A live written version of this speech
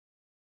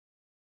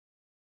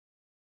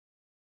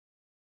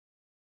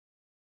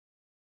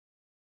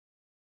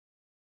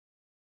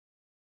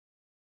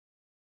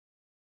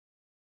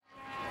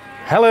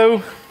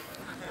Hello,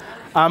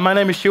 my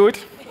name is Sjoerd.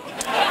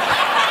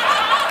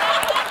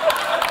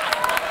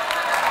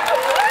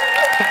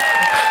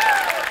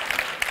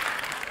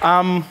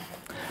 And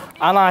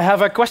I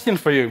have a question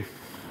for you.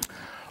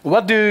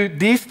 What do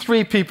these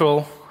three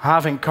people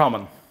have in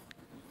common?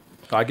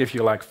 So I give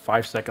you like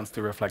 5 seconds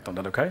to reflect on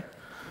that, okay?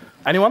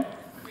 Anyone?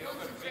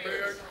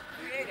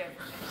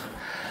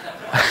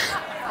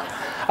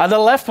 The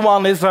left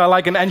one is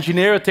like an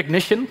engineer, a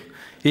technician.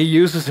 He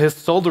uses his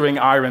soldering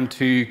iron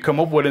to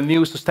come up with a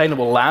new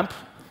sustainable lamp,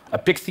 a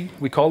pixie,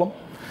 we call them.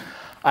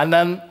 And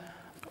then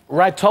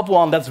right top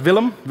one, that's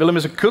Willem. Willem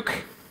is a cook.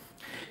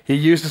 He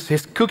uses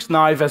his cook's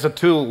knife as a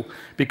tool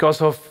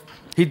because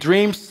he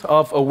dreams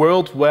of a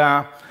world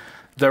where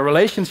the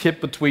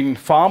relationship between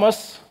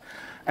farmers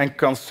and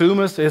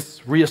consumers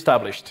is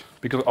re-established,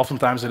 because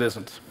oftentimes it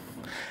isn't.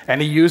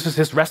 And he uses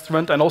his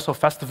restaurant and also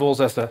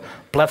festivals as a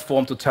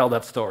platform to tell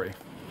that story.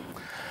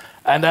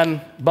 And then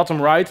bottom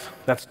right,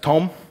 that's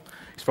Tom.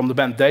 He's from the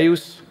band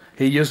Deus.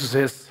 He uses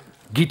his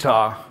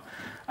guitar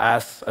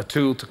as a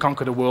tool to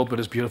conquer the world with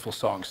his beautiful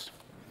songs.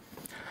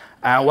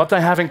 And what they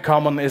have in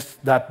common is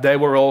that they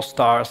were all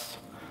stars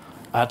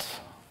at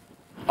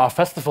our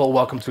festival,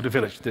 Welcome to the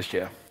Village, this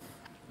year.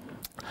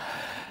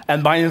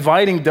 And by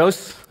inviting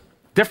those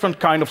different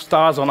kind of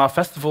stars on our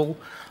festival,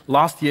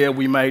 last year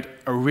we made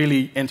a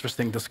really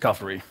interesting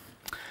discovery.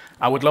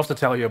 I would love to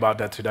tell you about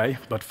that today,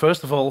 but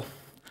first of all,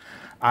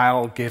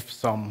 I'll give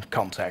some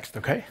context,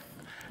 okay?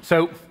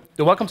 So,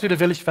 the Welcome to the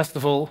Village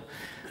Festival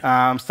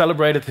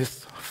celebrated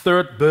his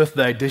 3rd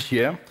birthday this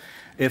year.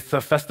 It's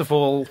a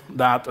festival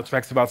that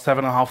attracts about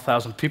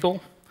 7,500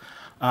 people.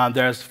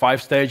 There's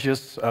 5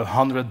 stages,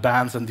 100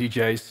 bands and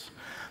DJs.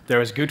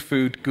 There is good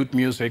food, good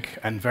music,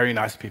 and very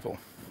nice people.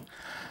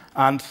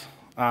 And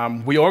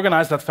we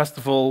organized that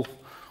festival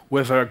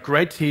with a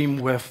great team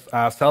with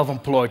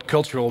self-employed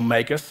cultural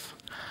makers.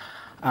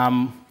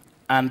 And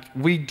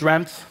we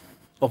dreamt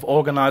of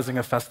organizing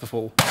a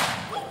festival.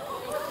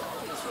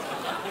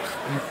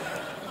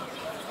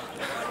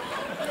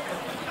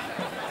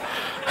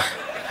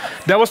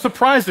 That was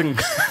surprising.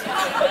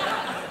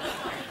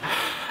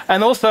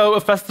 And also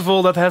a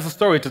festival that has a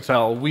story to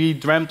tell. We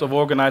dreamt of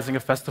organizing a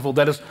festival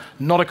that is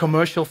not a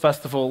commercial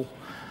festival,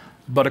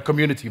 but a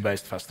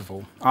community-based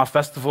festival. Our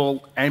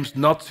festival aims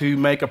not to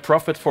make a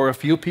profit for a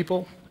few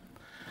people.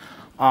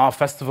 Our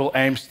festival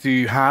aims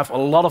to have a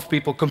lot of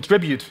people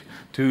contribute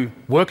to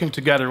working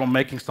together on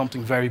making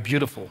something very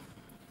beautiful.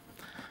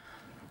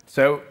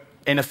 So,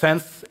 in a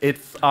sense,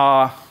 it's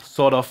our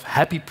sort of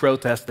happy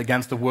protest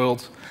against the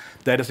world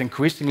that is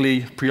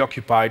increasingly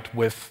preoccupied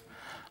with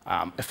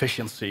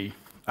efficiency,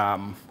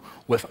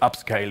 with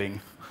upscaling,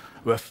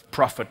 with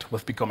profit,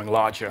 with becoming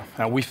larger.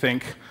 And we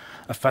think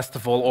a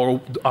festival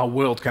or our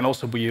world can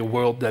also be a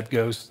world that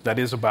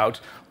is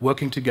about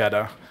working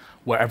together,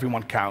 where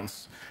everyone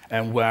counts,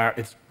 and where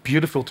it's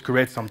beautiful to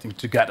create something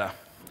together.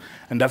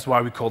 And that's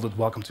why we called it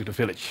Welcome to the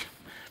Village,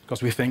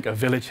 because we think a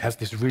village has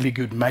this really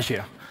good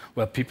measure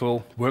where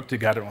people work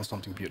together on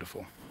something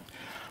beautiful.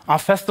 Our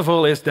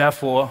festival is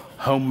therefore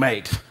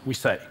homemade, we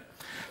say.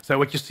 So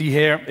what you see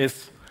here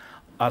is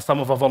some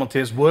of our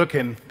volunteers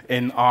working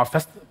in our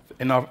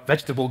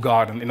vegetable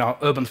garden, in our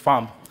urban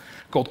farm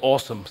called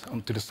Awesome,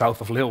 to the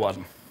south of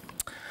Leeuwarden.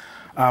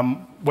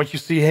 What you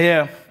see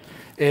here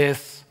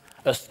is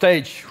a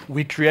stage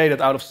we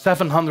created out of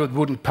 700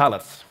 wooden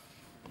pallets.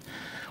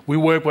 We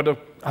work with,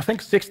 I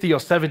think, 60 or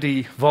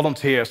 70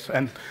 volunteers,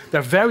 and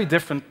they're very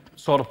different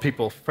sort of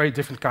people, very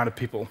different kind of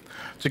people,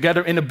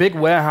 together in a big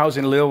warehouse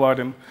in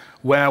Leeuwarden,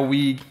 where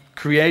we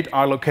create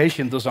our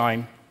location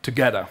design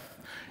together,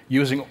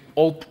 using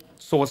all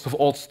sorts of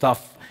old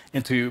stuff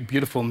into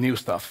beautiful new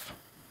stuff.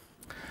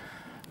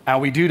 And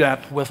we do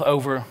that with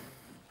over,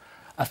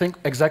 I think,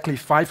 exactly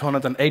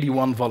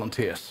 581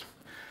 volunteers.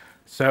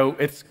 So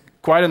it's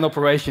quite an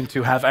operation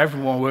to have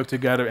everyone work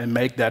together and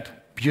make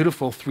that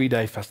beautiful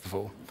 3-day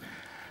festival.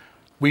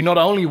 We not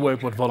only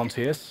work with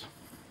volunteers,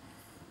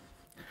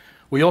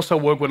 we also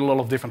work with a lot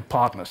of different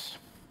partners.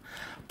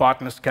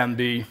 Partners can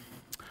be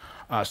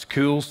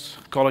schools,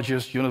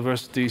 colleges,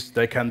 universities,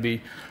 they can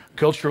be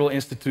cultural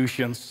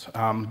institutions,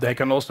 they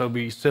can also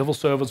be civil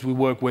servants we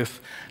work with,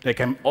 they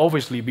can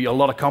obviously be a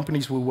lot of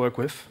companies we work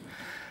with.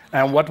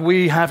 And what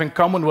we have in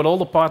common with all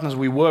the partners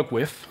we work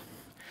with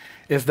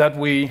is that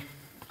we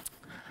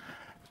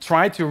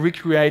try to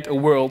recreate a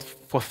world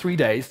for 3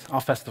 days,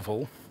 our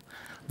festival,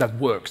 that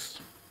works,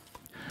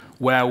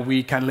 where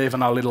we can live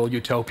in our little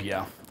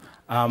utopia.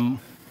 And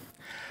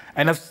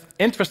that's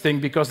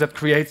interesting because that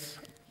creates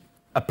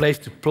a place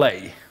to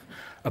play,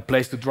 a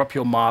place to drop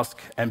your mask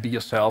and be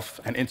yourself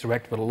and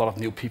interact with a lot of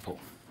new people.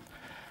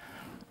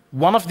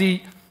 One of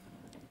the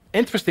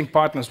interesting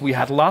partners we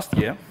had last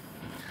year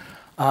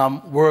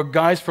were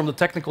guys from the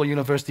Technical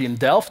University in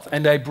Delft,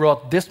 and they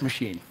brought this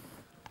machine.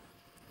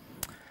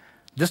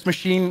 This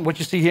machine, what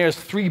you see here, is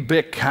 3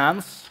 big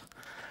cans,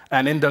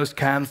 and in those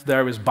cans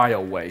there is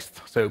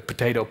bio-waste, so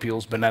potato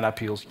peels, banana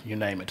peels, you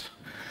name it.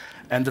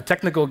 And the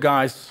technical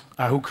guys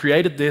who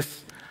created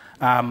this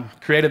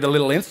created a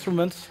little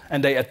instrument,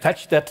 and they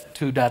attached that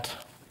to that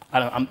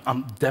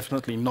I'm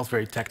definitely not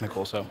very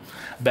technical, so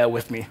bear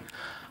with me.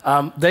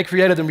 They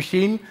created a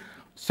machine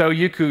so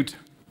you could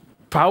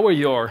power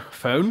your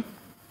phone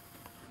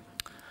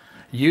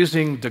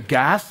using the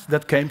gas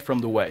that came from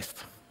the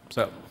waste.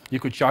 So you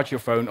could charge your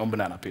phone on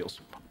banana peels.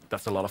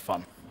 That's a lot of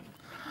fun.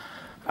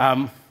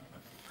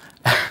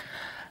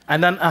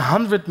 And then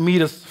 100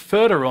 meters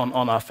further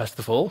on our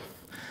festival,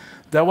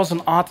 there was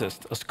an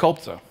artist, a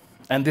sculptor.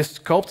 And this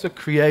sculptor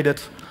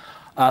created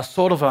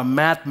sort of a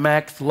Mad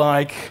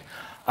Max-like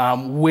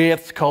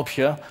weird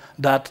sculpture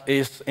that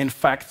is, in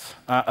fact,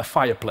 a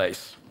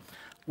fireplace.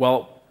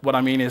 Well, what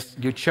I mean is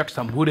you chuck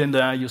some wood in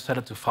there, you set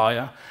it to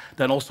fire,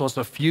 then all sorts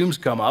of fumes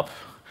come up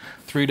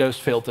through those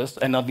filters,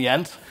 and at the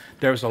end,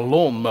 there's a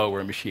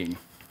lawnmower machine.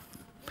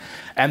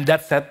 And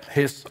that set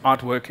his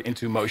artwork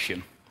into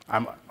motion.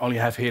 I only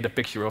have here the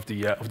picture of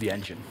the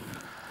engine.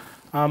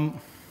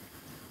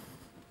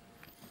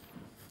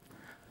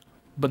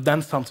 But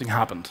then something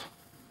happened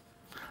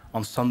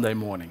on Sunday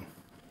morning.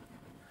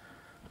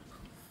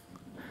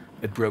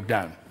 It broke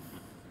down.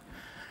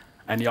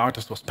 And the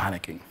artist was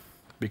panicking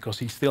because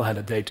he still had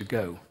a day to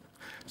go.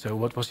 So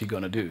what was he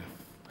going to do?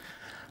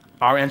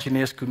 Our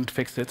engineers couldn't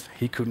fix it.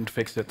 He couldn't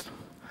fix it.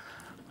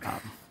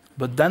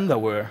 But then there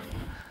were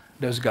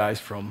those guys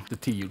from the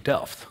TU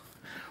Delft,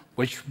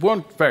 which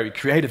weren't very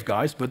creative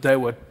guys, but they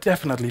were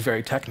definitely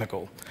very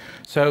technical.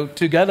 So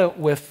together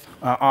with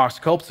our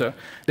sculptor,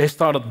 they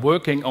started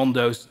working on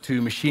those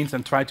two machines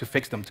and tried to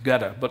fix them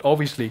together. But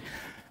obviously,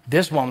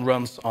 this one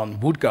runs on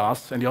wood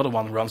gas and the other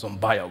one runs on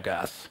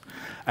biogas.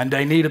 And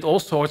they needed all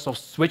sorts of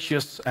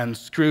switches and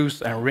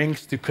screws and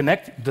rings to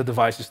connect the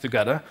devices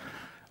together.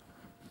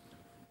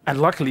 And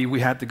luckily, we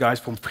had the guys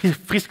from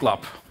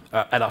Fryslân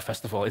at our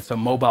festival. It's a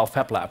mobile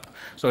fab lab.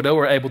 So they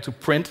were able to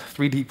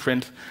 3D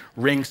print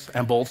rings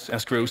and bolts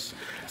and screws.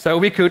 So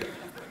we could,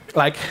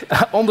 like,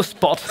 on the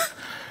spot,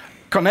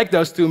 connect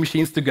those two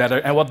machines together.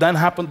 And what then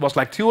happened was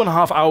like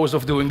 2.5 hours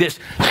of doing this.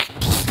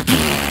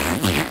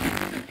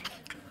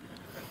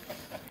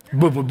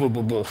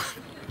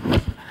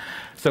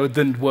 So it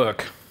didn't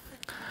work.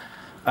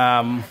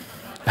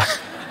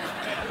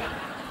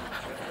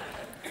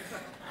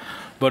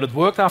 But it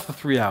worked after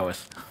 3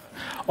 hours.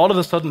 All of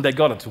a sudden, they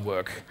got it to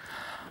work.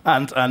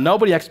 And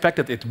nobody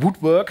expected it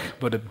would work,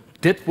 but it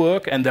did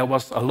work, and there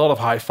was a lot of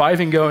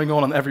high-fiving going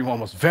on, and everyone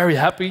was very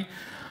happy.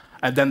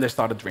 And then they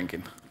started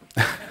drinking.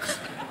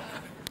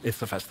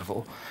 It's a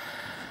festival.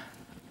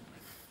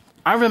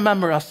 I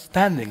remember us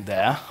standing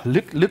there,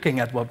 looking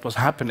at what was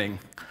happening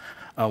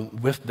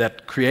with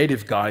that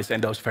creative guys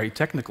and those very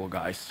technical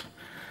guys.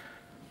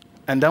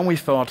 And then we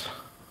thought,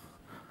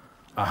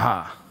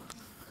 aha,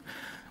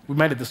 we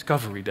made a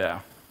discovery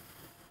there.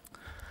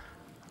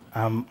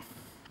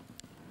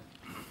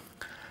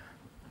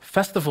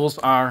 Festivals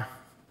are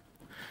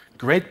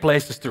great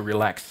places to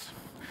relax.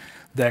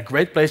 They're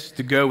great places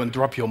to go and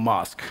drop your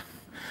mask.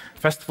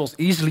 Festivals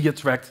easily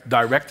attract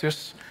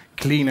directors,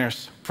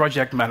 cleaners,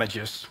 project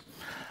managers,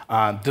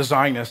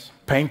 designers,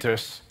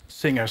 painters,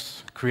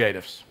 singers,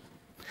 creatives.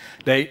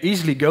 They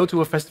easily go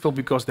to a festival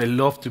because they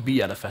love to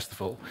be at a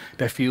festival.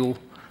 They feel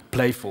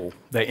playful.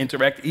 They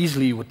interact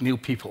easily with new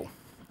people.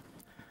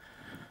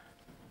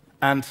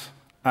 And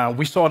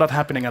we saw that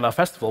happening at our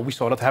festival. We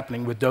saw that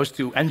happening with those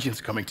two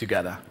engines coming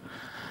together.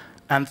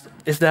 And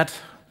is that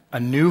a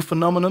new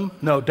phenomenon?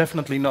 No,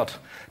 definitely not.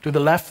 To the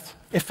left,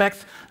 in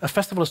fact, a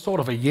festival is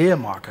sort of a year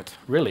market,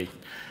 really.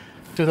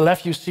 To the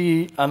left, you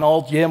see an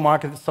old year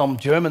market in some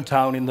German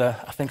town in the,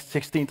 I think,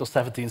 16th or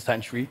 17th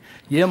century.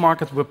 Year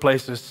markets were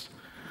places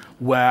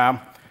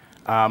where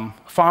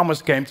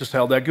farmers came to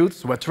sell their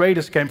goods, where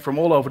traders came from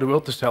all over the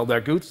world to sell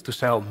their goods, to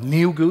sell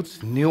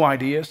goods, new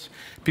ideas.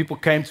 People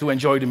came to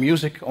enjoy the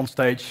music on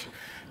stage.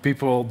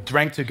 People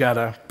drank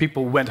together.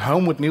 People went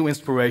home with new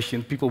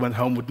inspiration. People went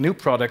home with new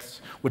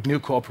products, with new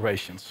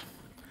cooperations.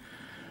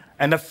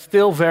 And that's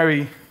still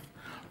very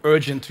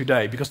urgent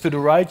today, because to the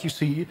right you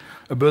see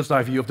a bird's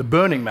eye view of the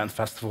Burning Man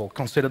Festival,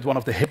 considered one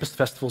of the hippest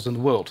festivals in the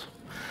world.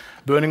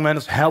 Burning Man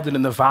is held in the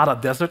Nevada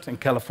desert in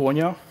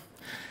California,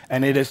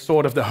 and it is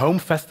sort of the home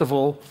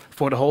festival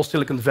for the whole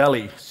Silicon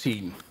Valley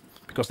scene,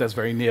 because that's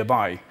very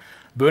nearby.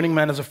 Burning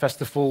Man is a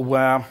festival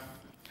where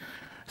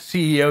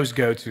CEOs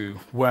go to,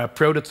 where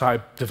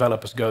prototype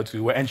developers go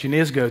to, where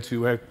engineers go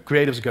to, where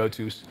creatives go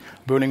to.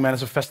 Burning Man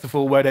is a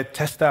festival where they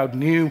test out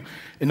new,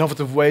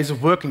 innovative ways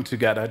of working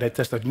together. They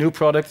test out new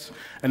products,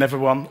 and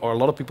everyone, or a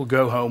lot of people,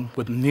 go home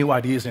with new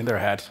ideas in their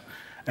head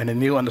and a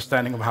new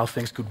understanding of how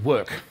things could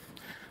work.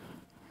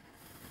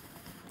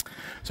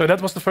 So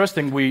that was the first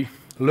thing we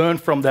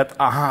learned from that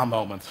aha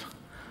moment.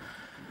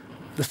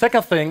 The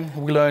second thing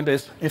we learned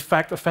is, in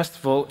fact, a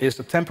festival is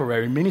a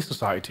temporary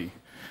mini-society.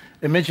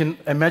 Imagine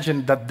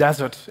that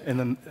desert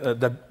in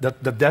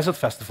that desert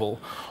festival,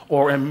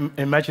 or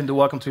imagine the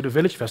Welcome to the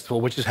Village festival,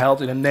 which is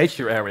held in a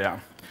nature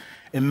area.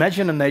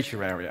 Imagine a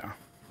nature area,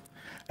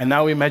 and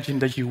now imagine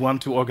that you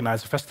want to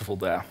organize a festival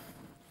there.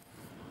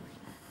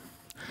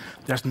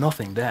 There's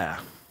nothing there.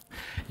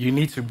 You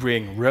need to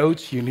bring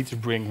roads, you need to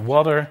bring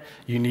water,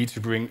 you need to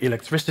bring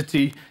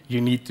electricity,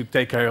 you need to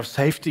take care of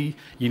safety,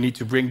 you need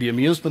to bring the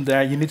amusement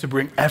there, you need to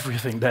bring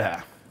everything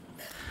there.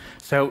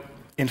 So,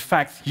 in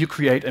fact, you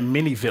create a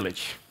mini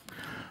village,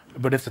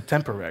 but it's a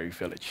temporary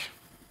village.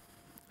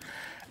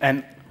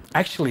 And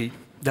actually,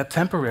 that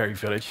temporary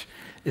village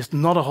is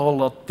not a whole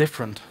lot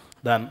different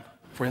than,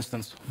 for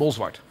instance,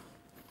 Bolsward.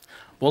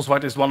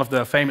 Bolsward is one of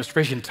the famous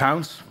Frisian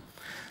towns.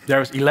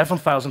 There's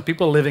 11,000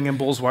 people living in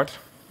Bolsward,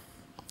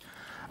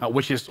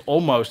 which is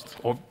almost,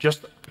 or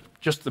just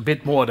a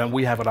bit more than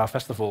we have at our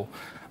festival.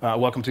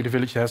 Welcome to the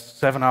Village has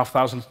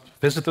 7,500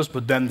 visitors,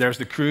 but then there's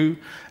the crew,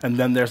 and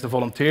then there's the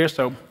volunteers.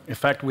 So, in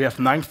fact, we have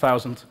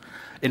 9,000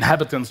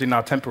 inhabitants in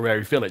our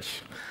temporary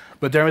village.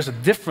 But there is a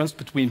difference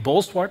between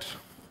Bolsward,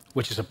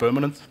 which is a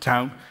permanent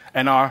town,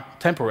 and our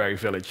temporary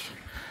village.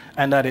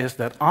 And that is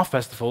that our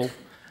festival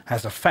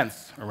has a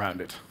fence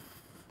around it.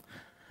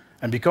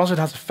 And because it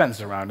has a fence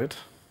around it,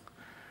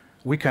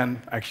 we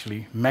can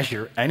actually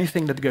measure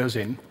anything that goes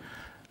in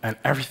and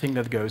everything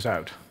that goes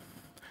out.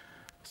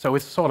 So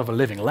it's sort of a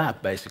living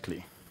lab,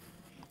 basically.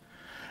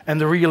 And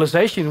the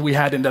realization we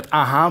had in that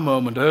aha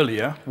moment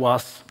earlier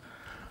was,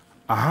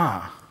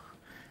 aha,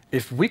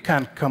 if we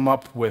can come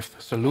up with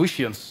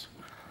solutions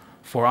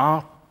for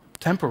our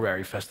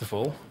temporary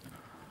festival,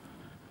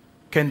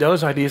 can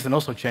those ideas then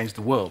also change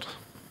the world?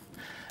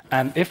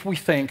 And if we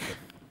think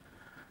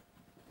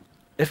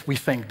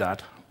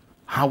that,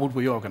 how would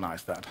we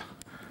organize that?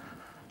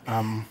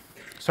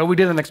 So we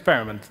did an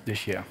experiment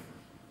this year.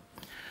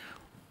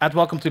 At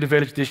Welcome to the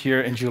Village this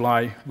year in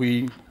July,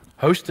 we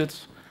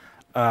hosted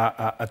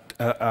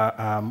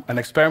an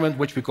experiment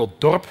which we called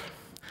Dorp.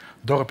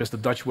 Dorp is the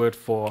Dutch word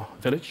for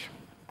village.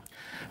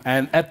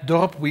 And at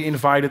Dorp, we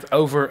invited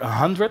over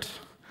 100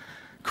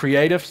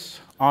 creatives,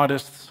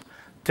 artists,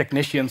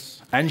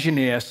 technicians,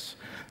 engineers,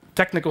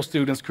 technical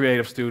students,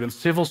 creative students,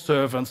 civil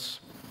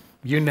servants,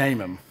 you name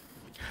them.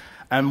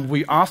 And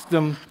we asked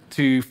them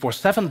to, for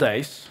 7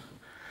 days,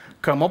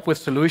 come up with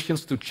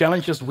solutions to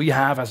challenges we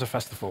have as a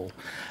festival.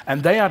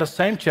 And they are the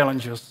same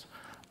challenges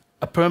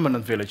a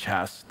permanent village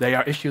has. They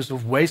are issues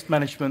of waste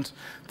management,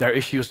 they're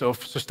issues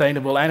of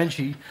sustainable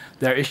energy,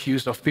 they're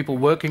issues of people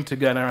working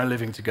together and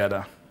living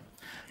together.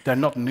 They're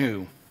not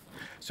new.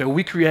 So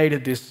we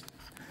created this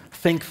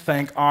think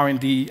tank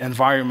R&D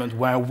environment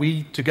where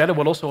we, together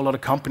with also a lot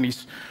of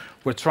companies,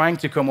 were trying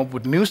to come up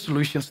with new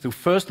solutions to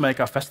first make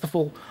our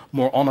festival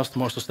more honest,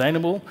 more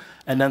sustainable,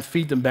 and then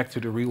feed them back to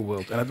the real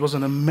world. And it was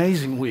an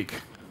amazing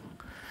week.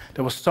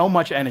 There was so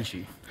much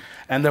energy,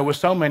 and there were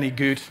so many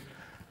good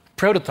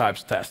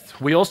prototypes tested.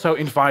 We also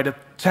invited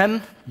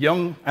 10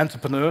 young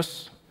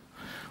entrepreneurs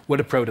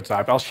with a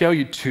prototype. I'll show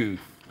you 2,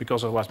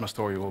 because otherwise my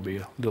story will be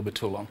a little bit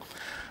too long.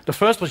 The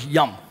first was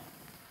Jan.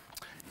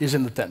 He's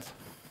in the tent.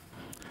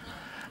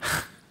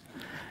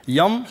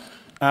 Jan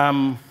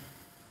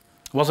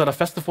was at a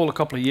festival a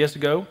couple of years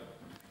ago.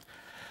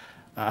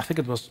 I think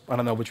it was, I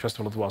don't know which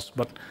festival it was,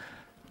 but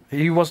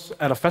he was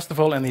at a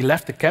festival and he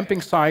left the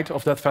camping site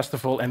of that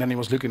festival and then he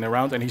was looking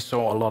around and he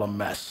saw a lot of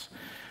mess.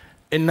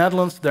 In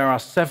Netherlands, there are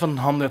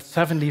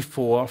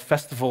 774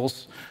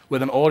 festivals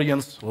with an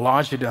audience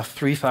larger than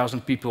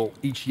 3,000 people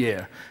each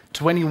year.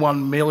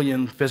 21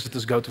 million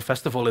visitors go to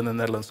festival in the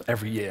Netherlands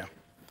every year.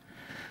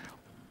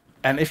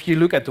 And if you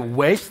look at the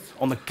waste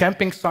on the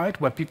camping site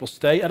where people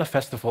stay at a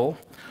festival,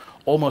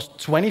 almost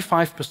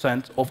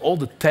 25% of all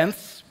the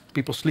tents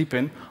people sleep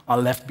in are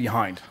left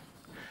behind.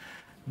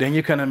 Then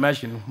you can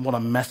imagine what a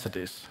mess it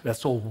is.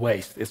 That's all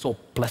waste. It's all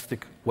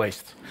plastic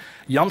waste.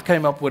 Jan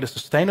came up with a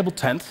sustainable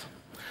tent,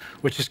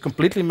 which is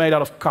completely made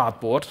out of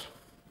cardboard,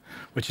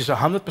 which is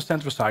 100%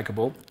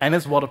 recyclable, and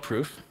it's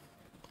waterproof.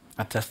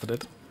 I tested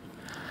it.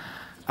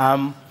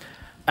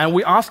 And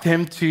we asked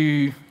him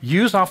to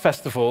use our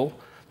festival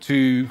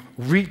to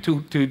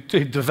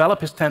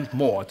develop his tent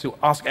more, to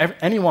ask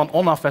anyone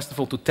on our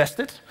festival to test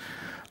it.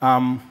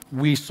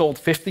 We sold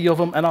 50 of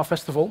them at our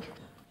festival,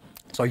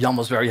 so Jan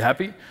was very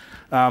happy.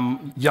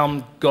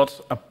 Jan got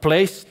a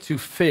place to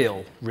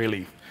fail,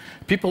 really.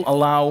 People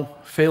allow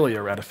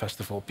failure at a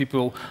festival.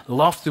 People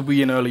love to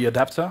be an early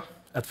adapter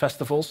at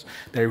festivals.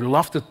 They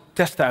love to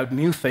test out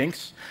new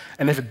things,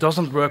 and if it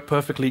doesn't work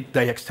perfectly,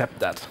 they accept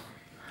that.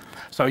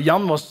 So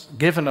Jan was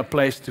given a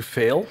place to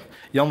fail.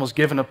 Jan was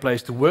given a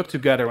place to work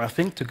together and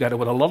think together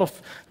with a lot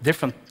of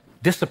different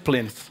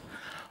disciplines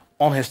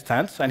on his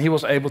tent, and he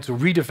was able to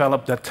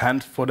redevelop that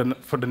tent for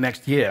the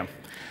next year.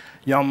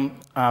 Jan,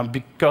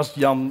 because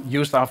Jan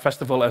used our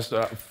festival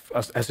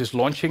as his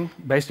launching,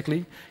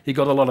 basically, he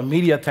got a lot of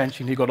media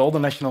attention, he got all the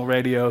national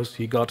radios,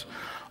 he got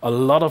a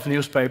lot of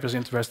newspapers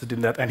interested in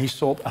that, and he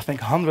sold, I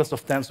think, hundreds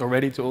of tents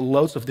already to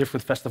loads of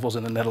different festivals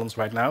in the Netherlands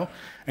right now,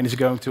 and he's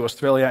going to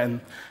Australia in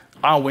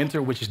our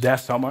winter, which is their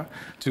summer,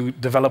 to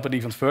develop it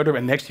even further,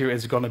 and next year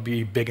it's going to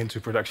be big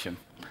into production.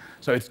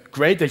 So it's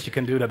great that you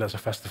can do that as a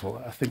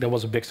festival. I think that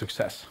was a big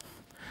success.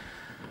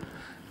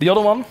 The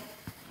other one,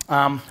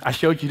 I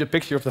showed you the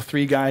picture of the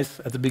 3 guys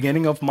at the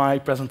beginning of my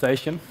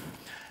presentation.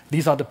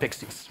 These are the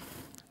Pixies.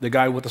 The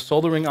guy with the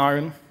soldering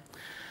iron.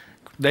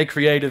 They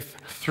created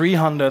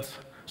 300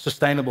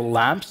 sustainable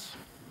lamps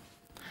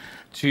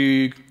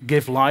to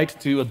give light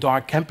to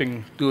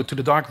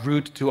the dark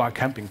route to our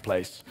camping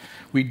place.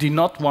 We do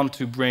not want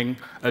to bring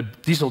a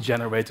diesel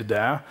generator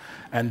there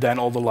and then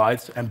all the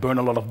lights and burn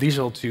a lot of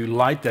diesel to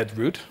light that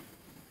route.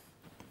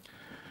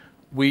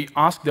 We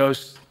ask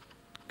those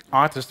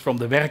artists from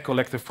the Werk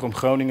Collective from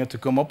Groningen to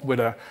come up with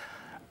an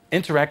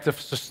interactive,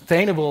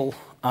 sustainable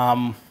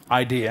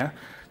idea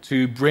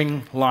to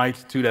bring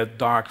light to that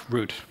dark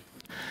route.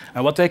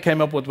 And what they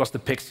came up with was the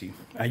Pixie.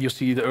 And you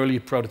see the early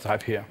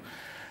prototype here.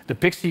 The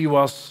Pixie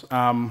was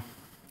a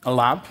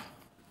lamp.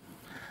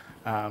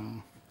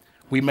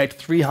 We made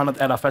 300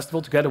 at our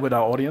festival together with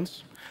our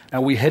audience,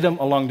 and we hid them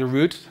along the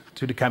route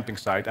to the camping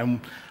site. And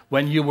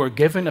when you were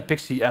given a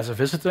Pixie as a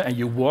visitor and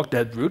you walked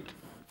that route,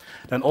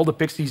 then all the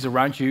pixies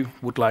around you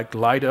would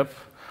light up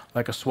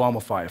like a swarm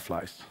of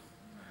fireflies.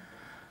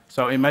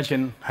 So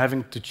imagine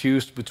having to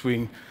choose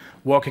between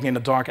walking in a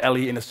dark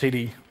alley in a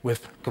city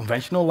with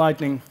conventional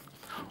lighting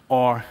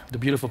or the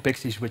beautiful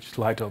pixies which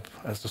light up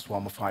as the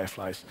swarm of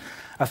fireflies.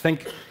 I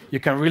think you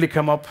can really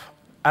come up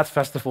at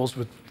festivals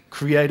with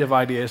creative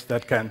ideas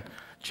that can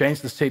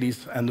change the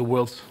cities and the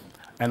world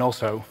and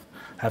also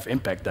have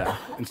impact there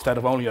instead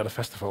of only at a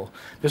festival.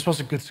 This was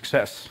a good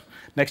success.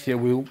 Next year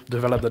we'll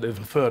develop that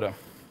even further.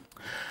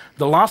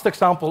 The last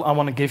example I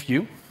want to give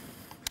you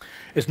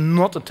is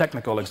not a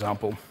technical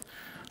example.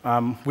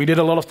 We did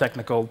a lot of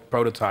technical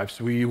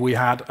prototypes. We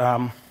had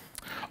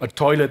a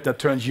toilet that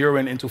turns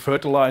urine into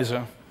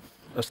fertilizer,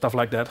 stuff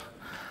like that.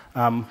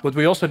 But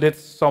we also did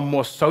some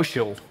more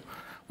social.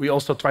 We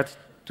also tried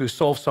to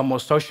solve some more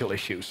social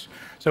issues.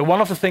 So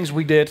one of the things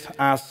we did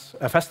as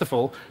a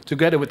festival,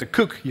 together with the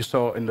cook you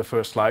saw in the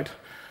first slide,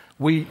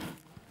 we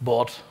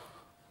bought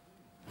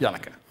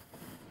Janneke.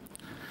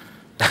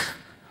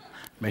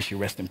 May she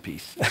rest in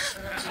peace.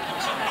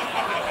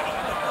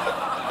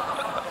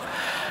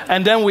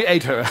 And then we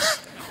ate her.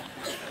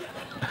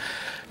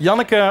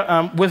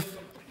 Janneke,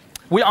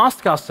 we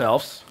asked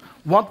ourselves,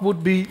 what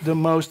would be the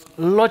most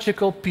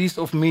logical piece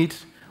of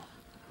meat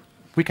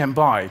we can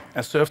buy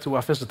and serve to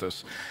our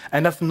visitors?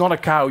 And that's not a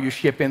cow you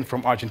ship in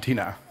from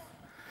Argentina.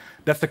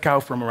 That's the cow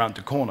from around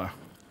the corner,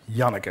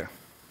 Janneke.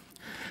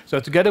 So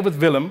together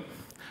with Willem,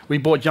 we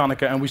bought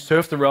Janneke and we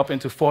served her up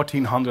into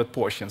 1,400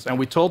 portions. And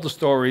we told the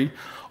story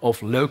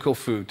of local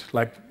food.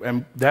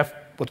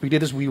 What we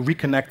did is we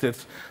reconnected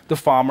the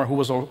farmer, who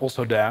was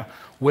also there,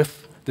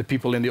 with the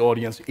people in the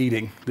audience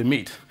eating the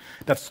meat.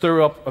 That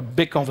stirred up a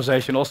big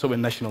conversation also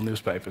in national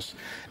newspapers.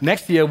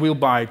 Next year we'll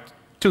buy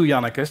 2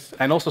 Jannekes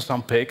and also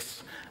some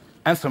pigs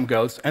and some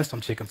goats and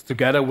some chickens,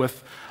 together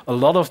with a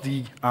lot of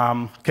the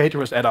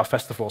caterers at our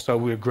festival. So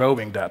we're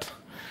growing that.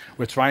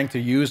 We're trying to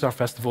use our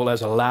festival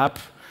as a lab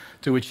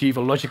to achieve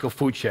a logical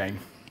food chain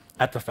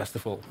at the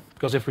festival.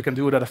 Because if we can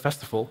do it at a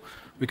festival,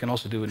 we can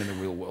also do it in the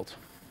real world.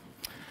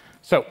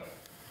 So,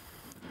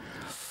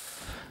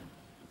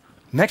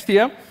 next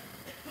year,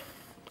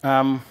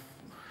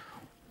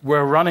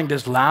 we're running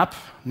this lab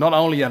not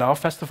only at our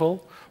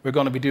festival, we're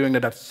going to be doing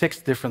it at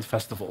 6 different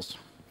festivals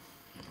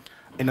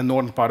in the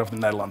northern part of the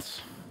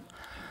Netherlands.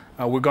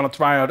 We're going to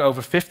try out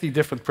over 50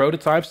 different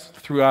prototypes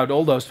throughout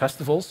all those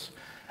festivals.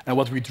 And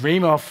what we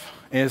dream of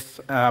is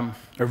a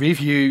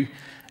review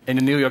in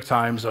the New York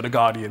Times or the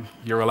Guardian,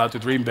 you're allowed to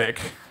dream big,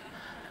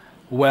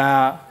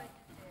 where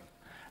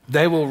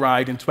they will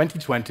write in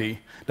 2020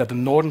 that the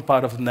northern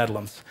part of the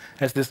Netherlands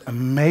has this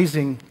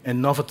amazing,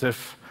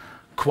 innovative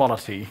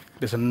quality,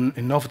 this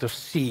innovative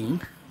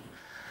scene,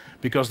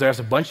 because there's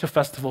a bunch of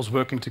festivals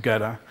working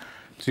together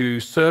to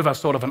serve as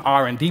sort of an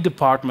R&D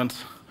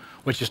department,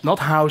 which is not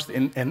housed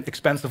in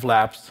expensive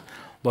labs,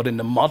 but in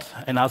the mud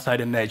and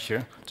outside in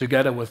nature,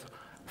 together with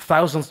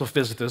thousands of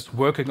visitors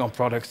working on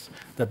products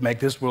that make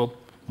this world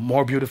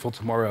more beautiful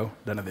tomorrow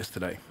than it is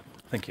today.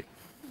 Thank you.